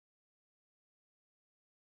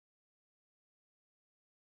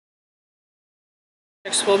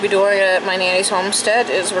Next we'll be doing at my nanny's homestead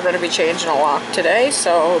is we're going to be changing a lock today.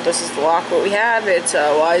 So this is the lock what we have. It's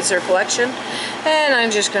a Wiser collection, and I'm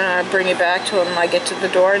just going to bring it back to when I get to the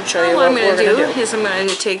door and show you what we're going to do. I'm going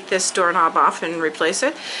to take this doorknob off and replace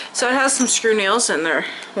it. So it has some screw nails in there,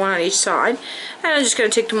 one on each side, and I'm just going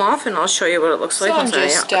to take them off and I'll show you what it looks like once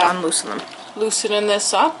I unloosen them. Loosening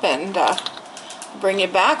this up and bring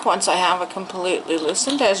it back once I have it completely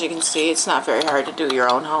loosened. As you can see, it's not very hard to do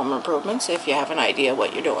your own home improvements if you have an idea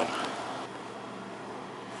what you're doing.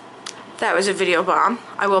 That was a video bomb.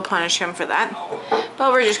 I will punish him for that.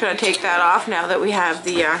 But we're just going to take that off now that we have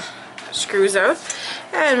the screws out.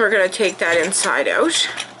 And we're going to take that inside out,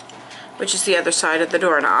 which is the other side of the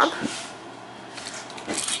doorknob.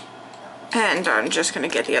 And I'm just going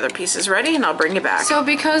to get the other pieces ready and I'll bring it back. So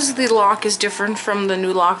because the lock is different from the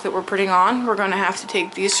new lock that we're putting on, we're going to have to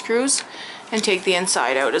take these screws and take the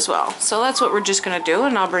inside out as well. So that's what we're just going to do,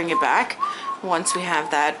 and I'll bring it back once we have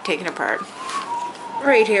that taken apart.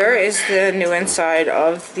 Right here is the new inside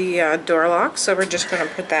of the door lock, so we're just going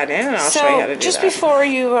to put that in and I'll show you how to do that. Just before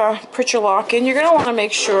you put your lock in, you're going to want to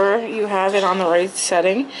make sure you have it on the right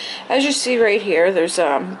setting. As you see right here, there's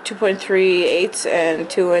 2.3/8 and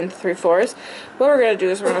 2 3/4. What we're going to do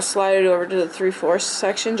is we're going to slide it over to the 3/4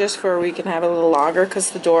 section just for we can have it a little longer, because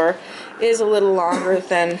the door is a little longer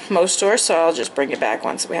than most doors, so I'll just bring it back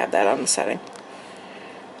once we have that on the setting.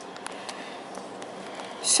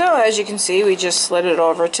 So as you can see, we just slid it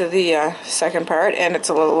over to the second part, and it's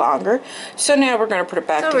a little longer. So now we're going to put it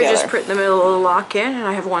back together. So we just put the middle of the lock in, and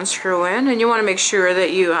I have one screw in, and you want to make sure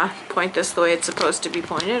that you point this the way it's supposed to be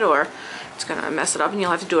pointed, or it's going to mess it up and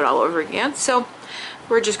you'll have to do it all over again. So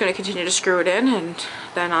we're just going to continue to screw it in, and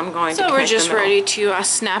then I'm going to connect the middle. So we're just ready to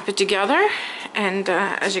snap it together, and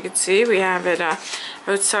as you can see, we have it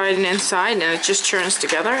outside and inside, and it just turns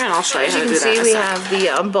together, and I'll show you how to do that. As you can see, we have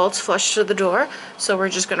the bolts flush to the door, so we're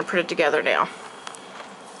just going to put it together now.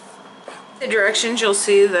 The directions, you'll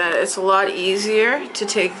see that it's a lot easier to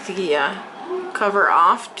take the cover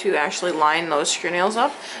off to actually line those screw nails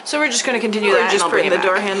up. So we're just going to continue that, and I'll bring the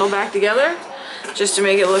door handle back together just to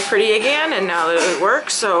make it look pretty again, and now that it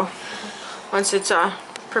works. So once it's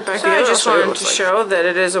put back together, I just wanted to show that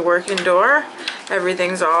it is a working door.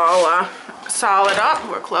 Everything's all solid up.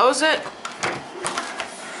 We'll close it,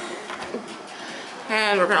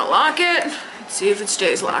 and we're gonna lock it and see if it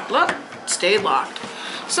stays locked. Look, it stayed locked.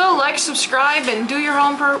 So like, subscribe, and do your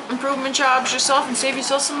home improvement jobs yourself and save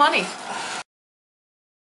yourself some money.